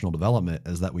professional development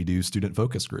is that we do student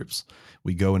focus groups.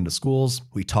 We go into schools,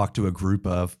 we talk to a group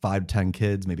of 5 to 10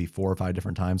 kids, maybe 4 or 5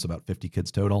 different times, about 50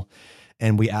 kids total,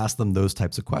 and we ask them those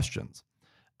types of questions.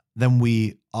 Then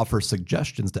we offer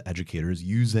suggestions to educators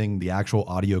using the actual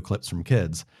audio clips from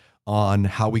kids on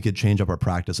how we could change up our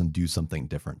practice and do something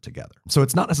different together. So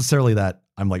it's not necessarily that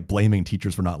I'm like blaming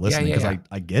teachers for not listening, because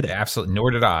I get it. Absolutely.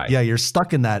 Nor did I. Yeah, you're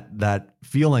stuck in that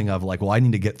feeling of like, well, I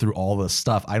need to get through all this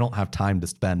stuff. I don't have time to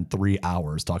spend 3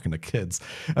 hours talking to kids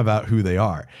about who they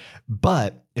are.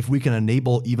 But if we can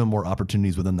enable even more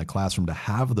opportunities within the classroom to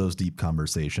have those deep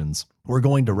conversations, we're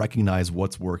going to recognize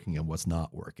what's working and what's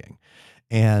not working.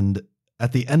 And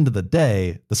at the end of the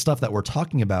day, the stuff that we're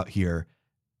talking about here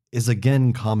is,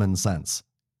 again, common sense.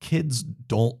 Kids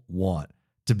don't want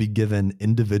to be given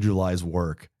individualized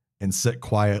work and sit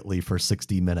quietly for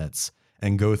 60 minutes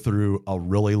and go through a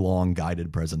really long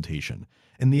guided presentation.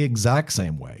 In the exact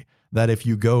same way that if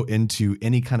you go into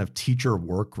any kind of teacher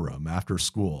workroom after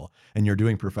school and you're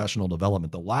doing professional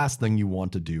development, the last thing you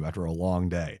want to do after a long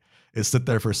day is sit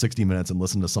there for 60 minutes and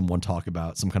listen to someone talk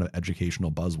about some kind of educational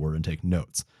buzzword and take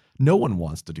notes. No one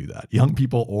wants to do that, young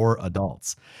people or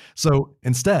adults. So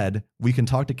instead, we can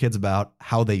talk to kids about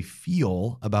how they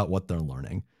feel about what they're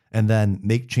learning and then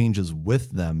make changes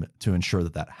with them to ensure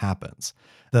that that happens.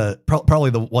 Probably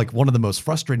one of the most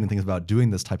frustrating things about doing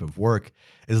this type of work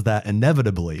is that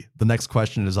inevitably the next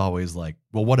question is always like,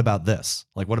 well, what about this?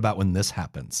 Like, what about when this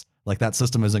happens? Like, that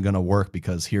system isn't going to work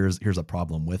because here's a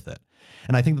problem with it.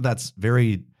 And I think that that's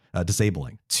very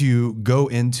disabling to go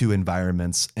into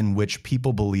environments in which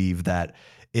people believe that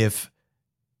if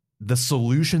the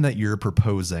solution that you're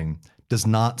proposing does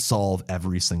not solve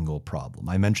every single problem.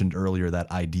 I mentioned earlier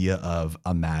that idea of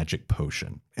a magic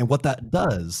potion. And what that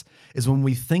does is when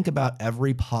we think about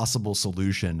every possible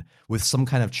solution with some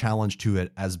kind of challenge to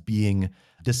it as being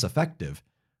disaffective,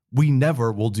 we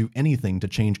never will do anything to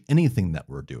change anything that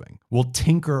we're doing. We'll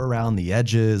tinker around the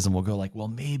edges and we'll go like, well,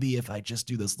 maybe if I just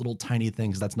do this little tiny thing,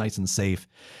 because that's nice and safe,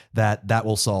 that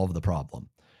will solve the problem.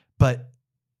 But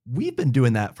we've been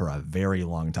doing that for a very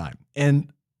long time.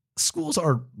 And schools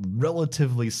are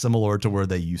relatively similar to where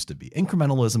they used to be.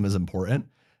 Incrementalism is important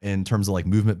in terms of like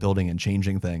movement building and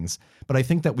changing things. But I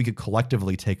think that we could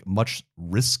collectively take much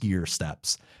riskier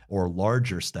steps or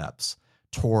larger steps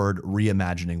toward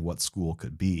reimagining what school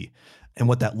could be. And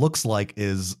what that looks like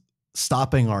is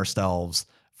stopping ourselves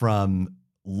from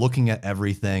looking at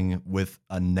everything with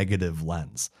a negative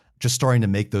lens, just starting to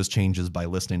make those changes by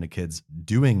listening to kids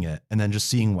doing it and then just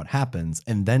seeing what happens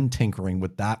and then tinkering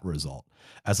with that result,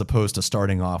 as opposed to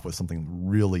starting off with something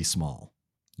really small.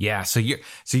 Yeah. So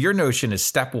your notion is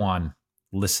step one,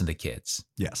 listen to kids.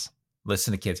 Yes.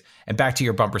 Listen to kids. And back to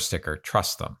your bumper sticker,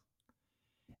 trust them.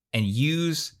 And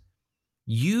use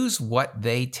what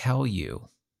they tell you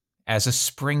as a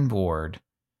springboard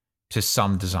to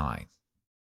some design.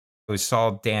 I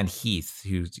saw Dan Heath,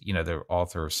 who's the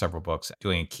author of several books,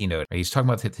 doing a keynote. He's talking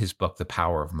about his book, The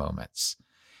Power of Moments.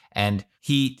 And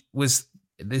he was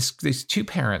these two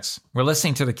parents were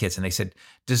listening to the kids and they said,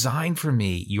 design for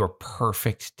me your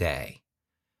perfect day.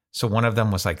 So one of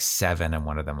them was like 7 and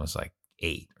one of them was like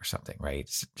 8 or something, right?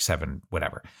 7,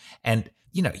 whatever. And,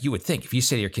 you would think if you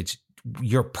say to your kids,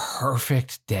 your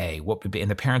perfect day, what would be?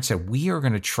 And the parents said, we are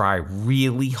going to try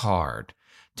really hard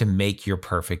to make your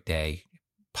perfect day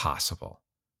possible,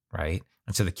 right?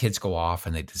 And so the kids go off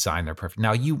and they design their perfect.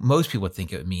 Now, most people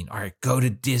think it would mean, all right, go to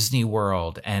Disney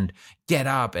World and get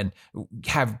up and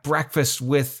have breakfast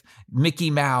with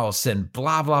Mickey Mouse and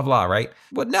blah, blah, blah, right?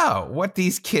 But no, what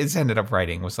these kids ended up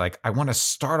writing was like, I want to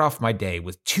start off my day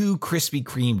with 2 Krispy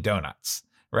Kreme donuts,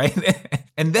 right?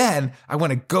 And then I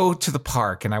want to go to the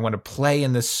park and I want to play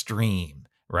in the stream,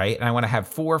 right? And I want to have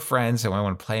 4 friends and I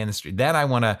want to play in the stream. Then I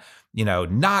want to,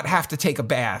 not have to take a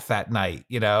bath that night,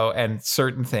 and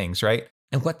certain things, right?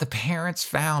 And what the parents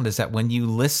found is that when you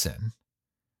listen,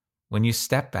 when you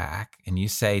step back and you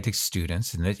say to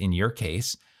students, in your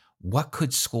case, what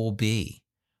could school be?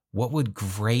 What would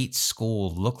great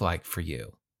school look like for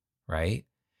you, right?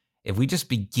 If we just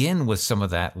begin with some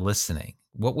of that listening,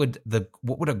 What would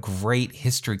a great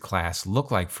history class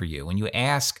look like for you? When you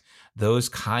ask those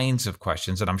kinds of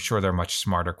questions, and I'm sure they're much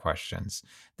smarter questions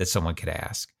that someone could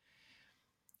ask,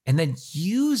 and then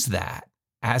use that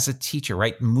as a teacher,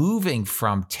 right? Moving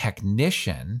from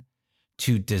technician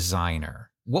to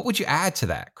designer. What would you add to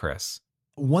that, Chris?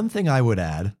 One thing I would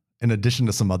add, in addition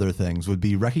to some other things, would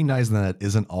be recognizing that it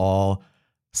isn't all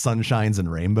sunshines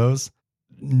and rainbows.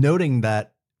 Noting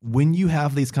that when you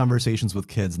have these conversations with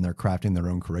kids and they're crafting their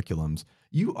own curriculums,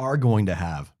 you are going to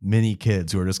have many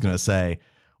kids who are just going to say,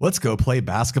 let's go play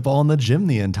basketball in the gym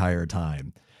the entire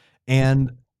time.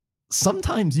 And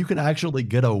sometimes you can actually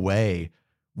get away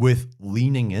with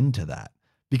leaning into that,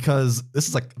 because this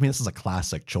is a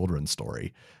classic children's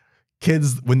story.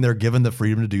 Kids, when they're given the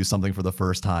freedom to do something for the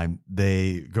first time,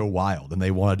 they go wild and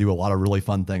they want to do a lot of really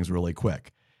fun things really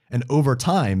quick. And over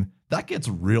time, that gets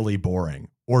really boring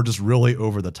or just really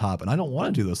over the top. And I don't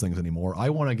want to do those things anymore. I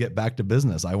want to get back to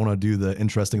business. I want to do the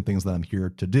interesting things that I'm here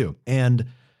to do. And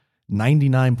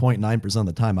 99.9% of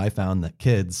the time, I found that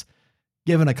kids,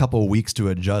 given a couple of weeks to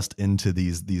adjust into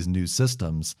these new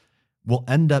systems, will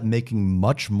end up making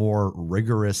much more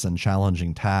rigorous and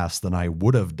challenging tasks than I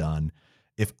would have done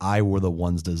if I were the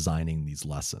ones designing these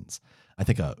lessons. I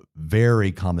think a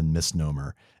very common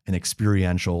misnomer in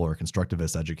experiential or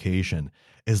constructivist education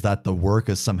is that the work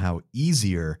is somehow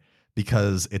easier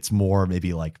because it's more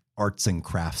maybe like arts and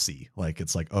craftsy. Like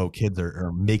it's like, oh, kids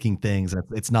are making things.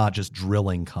 It's not just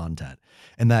drilling content.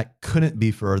 And that couldn't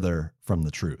be further from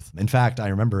the truth. In fact, I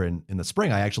remember in the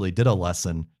spring, I actually did a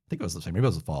lesson, I think it was the same, maybe it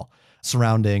was the fall,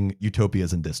 surrounding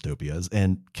utopias and dystopias.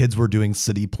 And kids were doing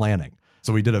city planning.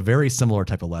 So we did a very similar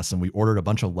type of lesson. We ordered a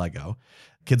bunch of Lego.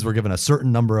 Kids were given a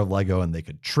certain number of Lego and they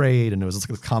could trade. And it was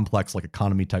this complex like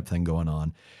economy type thing going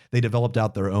on. They developed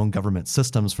out their own government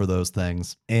systems for those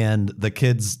things. And the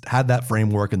kids had that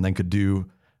framework and then could do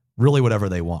really whatever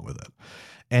they want with it.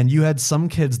 And you had some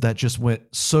kids that just went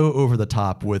so over the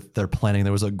top with their planning.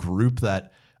 There was a group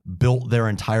that built their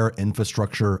entire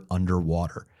infrastructure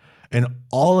underwater. And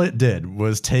all it did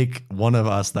was take one of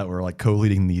us that were like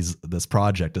co-leading this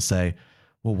project to say,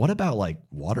 well, what about like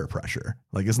water pressure?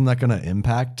 Like, isn't that going to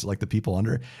impact like the people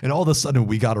under? And all of a sudden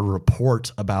we got a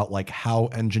report about like how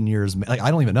engineers, like,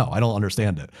 I don't even know, I don't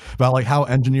understand it, about like how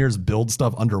engineers build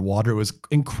stuff underwater. It was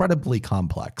incredibly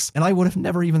complex. And I would have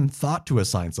never even thought to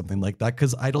assign something like that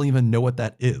because I don't even know what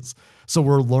that is. So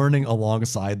we're learning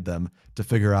alongside them to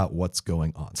figure out what's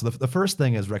going on. So the first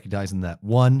thing is recognizing that,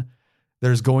 one,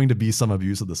 there's going to be some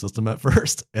abuse of the system at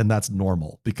first, and that's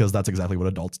normal because that's exactly what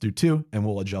adults do too, and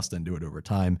we'll adjust into it over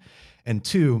time. And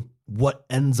two, what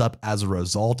ends up as a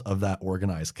result of that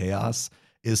organized chaos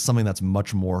is something that's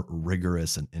much more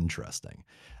rigorous and interesting.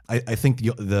 I think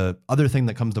the other thing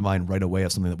that comes to mind right away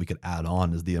of something that we could add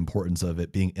on is the importance of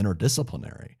it being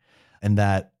interdisciplinary, and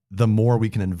that the more we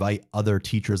can invite other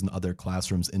teachers and other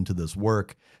classrooms into this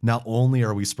work, not only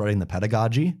are we spreading the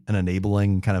pedagogy and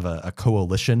enabling kind of a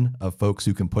coalition of folks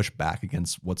who can push back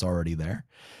against what's already there,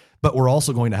 but we're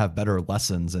also going to have better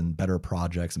lessons and better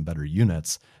projects and better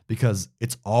units, because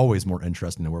it's always more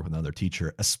interesting to work with another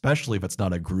teacher, especially if it's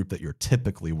not a group that you're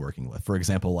typically working with. For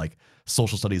example, like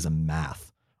social studies and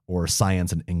math or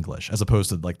science and English, as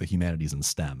opposed to like the humanities and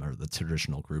STEM or the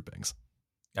traditional groupings.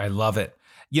 I love it.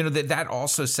 You know, that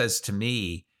also says to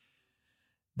me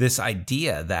this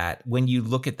idea that when you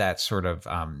look at that sort of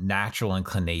natural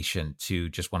inclination to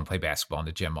just want to play basketball in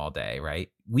the gym all day, right?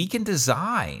 We can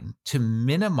design to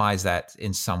minimize that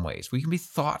in some ways. We can be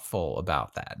thoughtful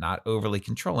about that, not overly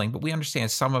controlling, but we understand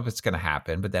some of it's going to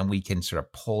happen, but then we can sort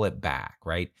of pull it back,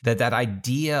 right? That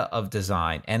idea of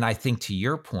design, and I think to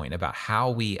your point about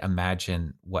how we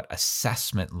imagine what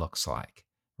assessment looks like,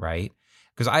 right?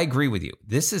 Because I agree with you.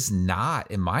 This is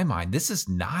not, in my mind, this is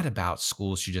not about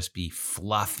schools should just be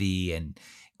fluffy and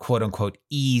quote unquote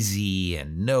easy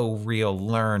and no real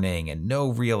learning and no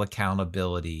real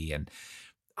accountability. And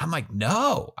I'm like,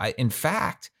 no. In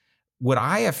fact, what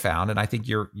I have found, and I think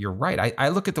you're right. I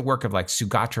look at the work of like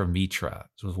Sugatra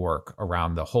Mitra's work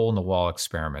around the hole in the wall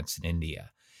experiments in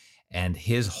India, and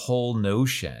his whole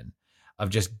notion of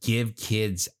just give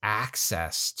kids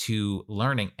access to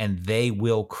learning and they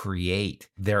will create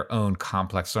their own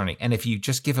complex learning. And if you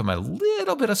just give them a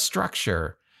little bit of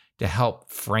structure to help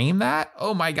frame that,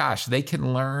 oh my gosh, they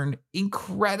can learn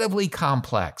incredibly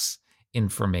complex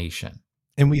information.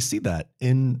 And we see that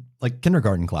in like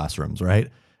kindergarten classrooms, right?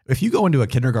 If you go into a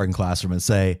kindergarten classroom and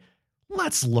say,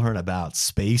 let's learn about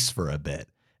space for a bit,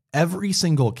 every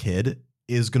single kid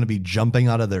is going to be jumping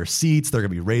out of their seats. They're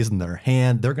going to be raising their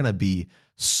hand. They're going to be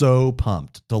so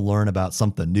pumped to learn about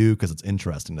something new because it's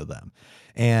interesting to them.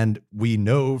 And we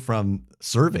know from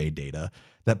survey data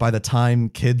that by the time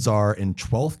kids are in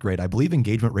 12th grade, I believe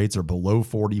engagement rates are below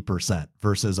 40%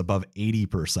 versus above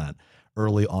 80%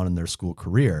 early on in their school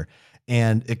career.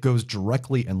 And it goes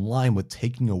directly in line with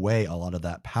taking away a lot of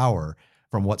that power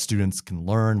from what students can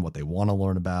learn, what they want to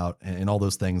learn about, and all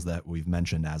those things that we've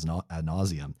mentioned ad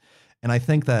nauseum. And I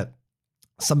think that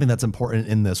something that's important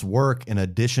in this work, in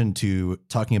addition to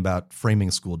talking about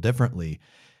framing school differently,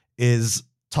 is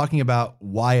talking about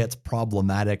why it's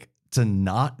problematic to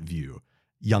not view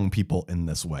young people in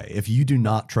this way. If you do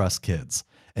not trust kids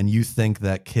and you think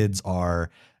that kids are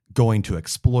going to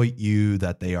exploit you,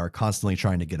 that they are constantly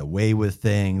trying to get away with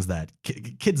things, that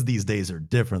kids these days are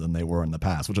different than they were in the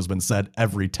past, which has been said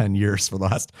every 10 years for the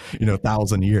last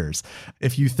 1,000 years.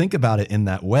 If you think about it in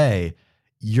that way,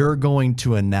 you're going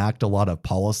to enact a lot of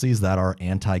policies that are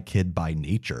anti-kid by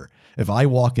nature. If I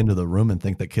walk into the room and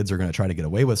think that kids are going to try to get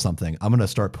away with something, I'm going to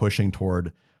start pushing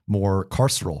toward more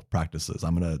carceral practices.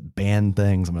 I'm going to ban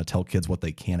things. I'm going to tell kids what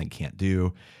they can and can't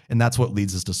do. And that's what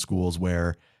leads us to schools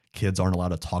where kids aren't allowed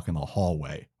to talk in the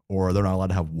hallway, or they're not allowed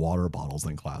to have water bottles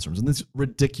in classrooms. And these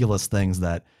ridiculous things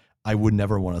that I would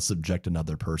never want to subject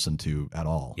another person to at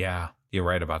all. Yeah, you're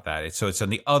right about that. So it's on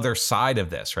the other side of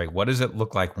this, right? What does it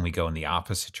look like when we go in the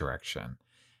opposite direction?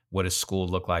 What does school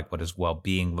look like? What does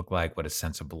well-being look like? What does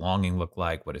sense of belonging look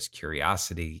like? What does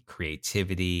curiosity,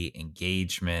 creativity,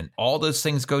 engagement? All those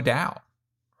things go down,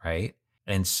 right?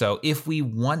 And so if we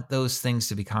want those things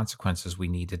to be consequences, we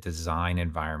need to design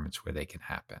environments where they can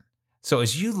happen. So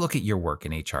as you look at your work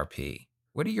in HRP,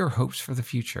 what are your hopes for the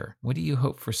future? What do you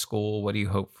hope for school? What do you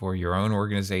hope for your own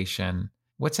organization?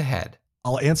 What's ahead?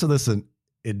 I'll answer this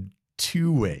in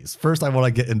two ways. First, I want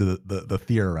to get into the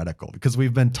theoretical, because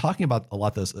we've been talking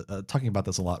about this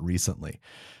a lot recently,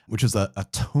 which is a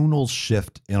tonal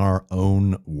shift in our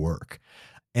own work,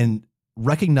 and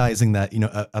recognizing that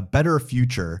a better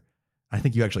future. I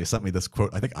think you actually sent me this quote.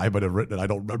 I think I might have written it. I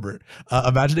don't remember it.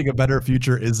 Imagining a better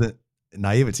future isn't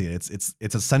naivety. It's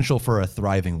essential for a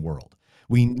thriving world.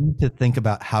 We need to think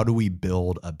about how do we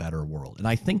build a better world. And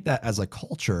I think that as a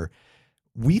culture,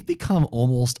 we've become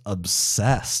almost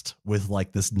obsessed with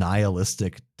like this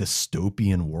nihilistic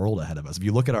dystopian world ahead of us. If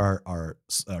you look at our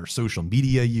social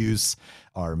media use,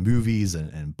 our movies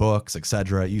and books,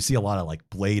 etc., you see a lot of like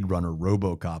Blade Runner,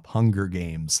 RoboCop, Hunger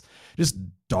Games, just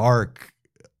dark,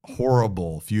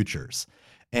 horrible futures.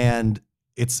 And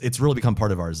it's really become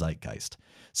part of our zeitgeist.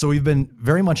 So we've been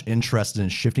very much interested in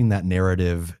shifting that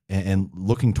narrative and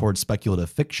looking towards speculative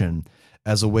fiction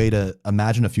as a way to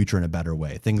imagine a future in a better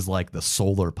way. Things like the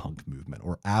solar punk movement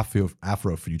or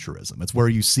Afrofuturism. It's where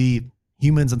you see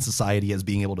humans and society as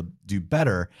being able to do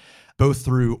better, both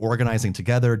through organizing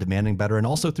together, demanding better, and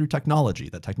also through technology.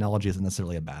 That technology isn't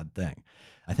necessarily a bad thing.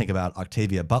 I think about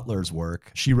Octavia Butler's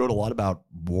work. She wrote a lot about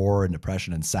war and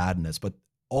depression and sadness, but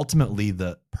ultimately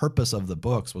the purpose of the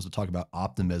books was to talk about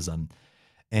optimism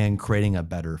and creating a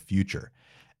better future.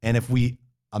 And if we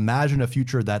imagine a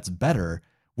future that's better,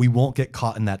 we won't get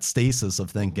caught in that stasis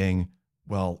of thinking,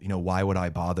 well, why would I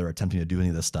bother attempting to do any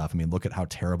of this stuff? I mean, look at how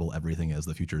terrible everything is.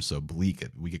 The future is so bleak.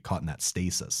 We get caught in that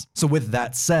stasis. So with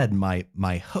that said,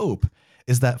 my hope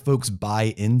is that folks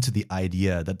buy into the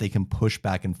idea that they can push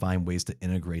back and find ways to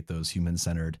integrate those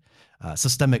human-centered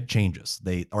systemic changes.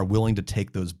 They are willing to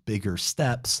take those bigger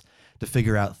steps to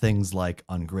figure out things like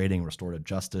ungrading, restorative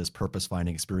justice,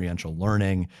 purpose-finding, experiential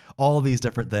learning, all of these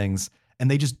different things, and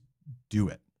they just do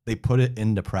it. They put it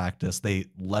into practice. They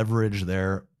leverage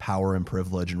their power and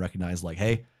privilege and recognize like,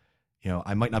 hey,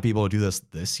 I might not be able to do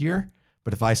this year,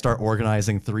 but if I start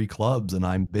organizing 3 clubs and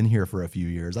I've been here for a few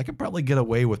years, I could probably get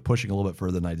away with pushing a little bit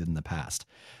further than I did in the past,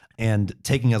 and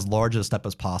taking as large a step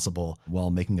as possible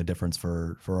while making a difference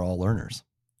for all learners.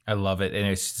 I love it. And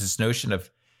it's this notion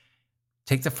of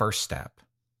take the first step,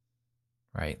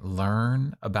 right?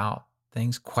 Learn about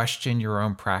things, question your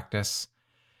own practice,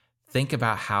 think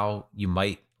about how you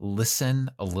might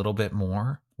listen a little bit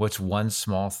more. What's one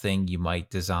small thing you might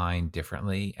design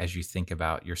differently as you think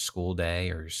about your school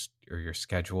day or your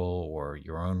schedule or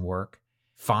your own work?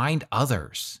 Find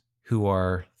others who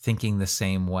are thinking the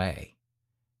same way.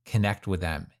 Connect with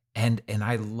them. And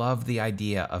I love the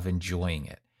idea of enjoying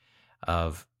it,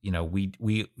 of,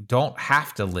 we don't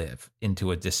have to live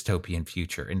into a dystopian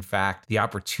future. In fact, the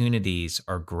opportunities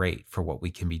are great for what we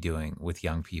can be doing with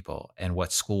young people and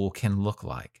what school can look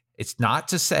like. It's not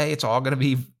to say it's all going to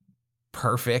be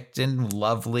perfect and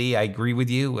lovely. I agree with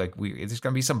you. Like there's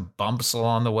going to be some bumps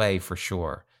along the way for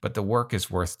sure. but the work is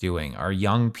worth doing. Our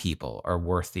young people are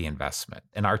worth the investment,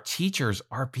 and our teachers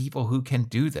are people who can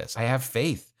do this. I have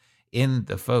faith in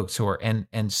the folks who are,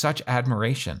 and such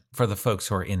admiration for the folks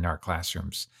who are in our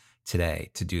classrooms today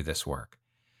to do this work.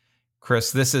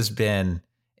 Chris, this has been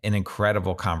an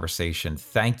incredible conversation.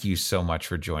 Thank you so much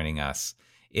for joining us.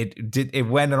 It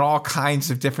went in all kinds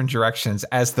of different directions,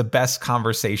 as the best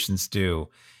conversations do.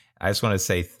 I just want to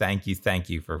say thank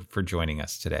you for joining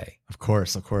us today. Of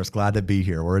course. Glad to be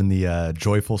here. We're in the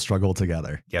joyful struggle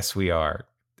together. Yes, we are.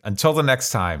 Until the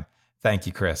next time, thank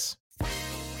you, Chris.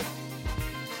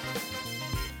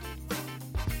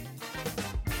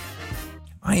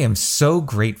 I am so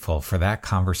grateful for that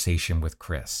conversation with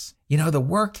Chris. You know, the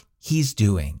work he's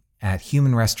doing at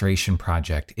Human Restoration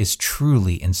Project is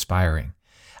truly inspiring.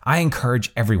 I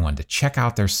encourage everyone to check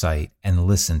out their site and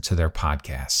listen to their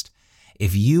podcast.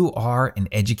 If you are an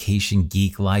education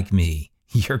geek like me,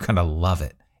 you're going to love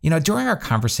it. You know, during our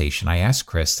conversation, I asked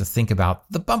Chris to think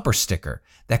about the bumper sticker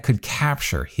that could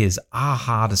capture his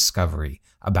aha discovery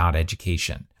about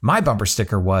education. My bumper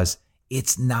sticker was,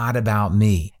 "It's not about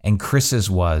me," and Chris's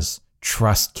was,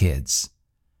 "Trust kids."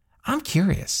 I'm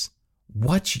curious,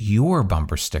 what's your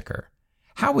bumper sticker?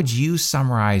 How would you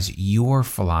summarize your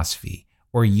philosophy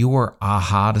or your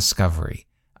aha discovery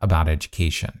about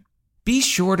education? Be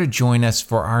sure to join us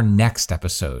for our next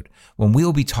episode when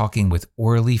we'll be talking with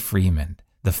Orly Freeman,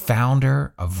 the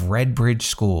founder of Redbridge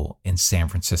School in San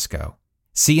Francisco.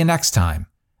 See you next time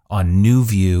on New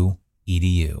View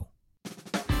EDU.